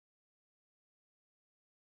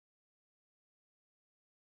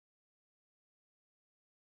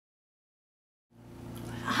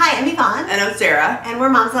Hi, I'm Yvonne. And I'm Sarah. And we're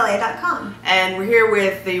MomsLA.com. And we're here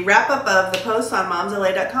with the wrap-up of the posts on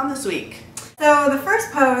MomsLA.com this week. So the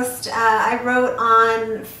first post I wrote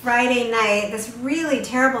on Friday night, this really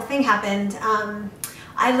terrible thing happened.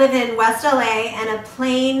 I live in West LA and a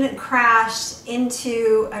plane crashed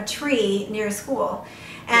into a tree near a school.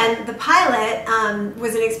 And the pilot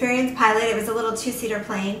was an experienced pilot. It was a little two-seater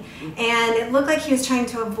plane, and it looked like he was trying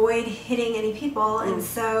to avoid hitting any people. And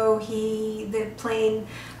so the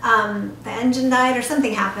engine died, or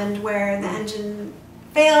something happened where the engine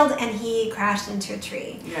failed, and he crashed into a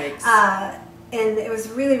tree. Yikes. And it was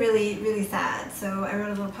really, really, really sad. So I wrote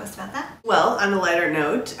a little post about that. Well, on a lighter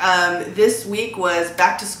note, this week was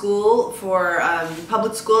back to school for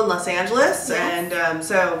public school in Los Angeles, and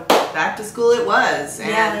so back to school it was.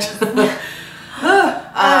 And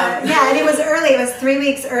yeah, and it was early. It was 3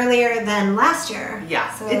 weeks earlier than last year. Yeah,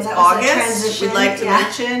 so it's that was August. We'd like to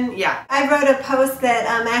mention. Yeah, I wrote a post that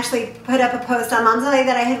actually put up a post on MomsLA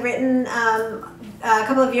that I had written a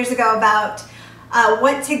couple of years ago about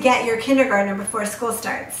what to get your kindergartner before school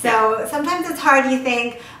starts. So sometimes it's hard. You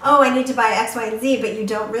think, oh, I need to buy X, Y, and Z, but you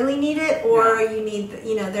don't really need it, or you need,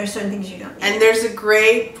 there's certain things you don't need. And there's a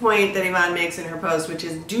great point that Yvonne makes in her post, which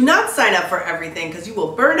is do not sign up for everything because you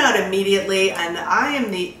will burn out immediately, and I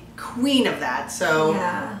am the queen of that, so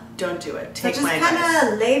don't do it. Take my advice. So just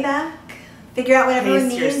kind of lay back. Figure out what everyone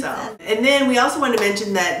needs. Yourself. And then we also want to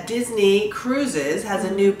mention that Disney Cruises has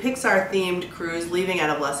a new Pixar-themed cruise leaving out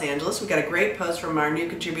of Los Angeles. We got a great post from our new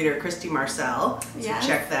contributor, Christy Marcel. So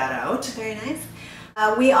check that out. Very nice.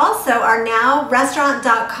 We also are now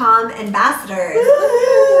Restaurant.com ambassadors.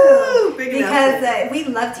 Woo! Big because we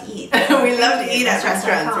love to eat. We love to eat at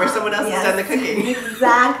restaurants where someone else has done the cooking.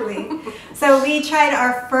 Exactly. So we tried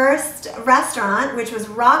our first restaurant, which was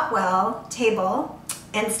Rockwell Table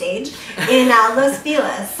and Stage in Los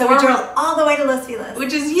Feliz. So we drove all the way to Los Feliz.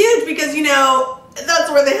 Which is huge because,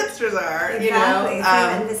 that's where the hipsters are. Exactly. So I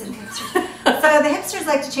went and visited hipsters. So the hipsters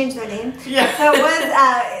like to change their name. Yeah. So it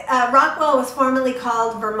was, Rockwell was formerly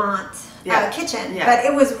called Vermont Kitchen, but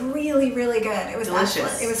it was really, really good. It was delicious.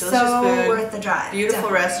 Excellent. It was delicious so food, worth the drive. Beautiful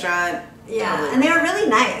restaurant. Yeah, totally. and they were really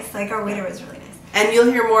nice. Like our waiter was really nice. And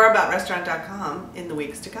you'll hear more about Restaurant.com in the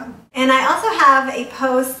weeks to come. And I also have a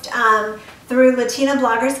post through Latina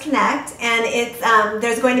Bloggers Connect, and it's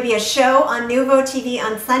there's going to be a show on Nuvo TV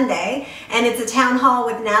on Sunday, and it's a town hall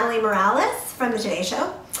with Natalie Morales from the Today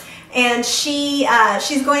Show, and she's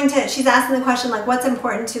asking the question like, what's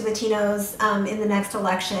important to Latinos in the next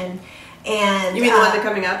election. And you mean the one that's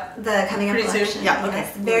coming up? The coming up election. Soon? Yeah, okay.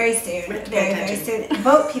 Yes, very soon. Very soon.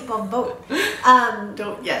 Vote, people, vote.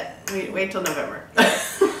 Don't yet. Wait till November.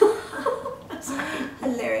 Sorry.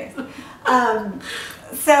 Hilarious.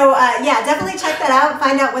 So yeah, definitely check that out.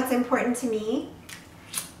 Find out what's important to me.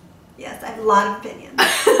 Yes, I have a lot of opinions.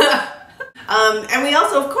 And we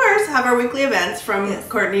also, of course, have our weekly events from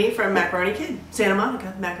Courtney from Macaroni Kid, Santa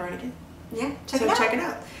Monica Macaroni Kid. Yeah, check it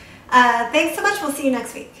out. Thanks so much. We'll see you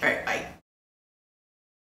next week. All right, bye.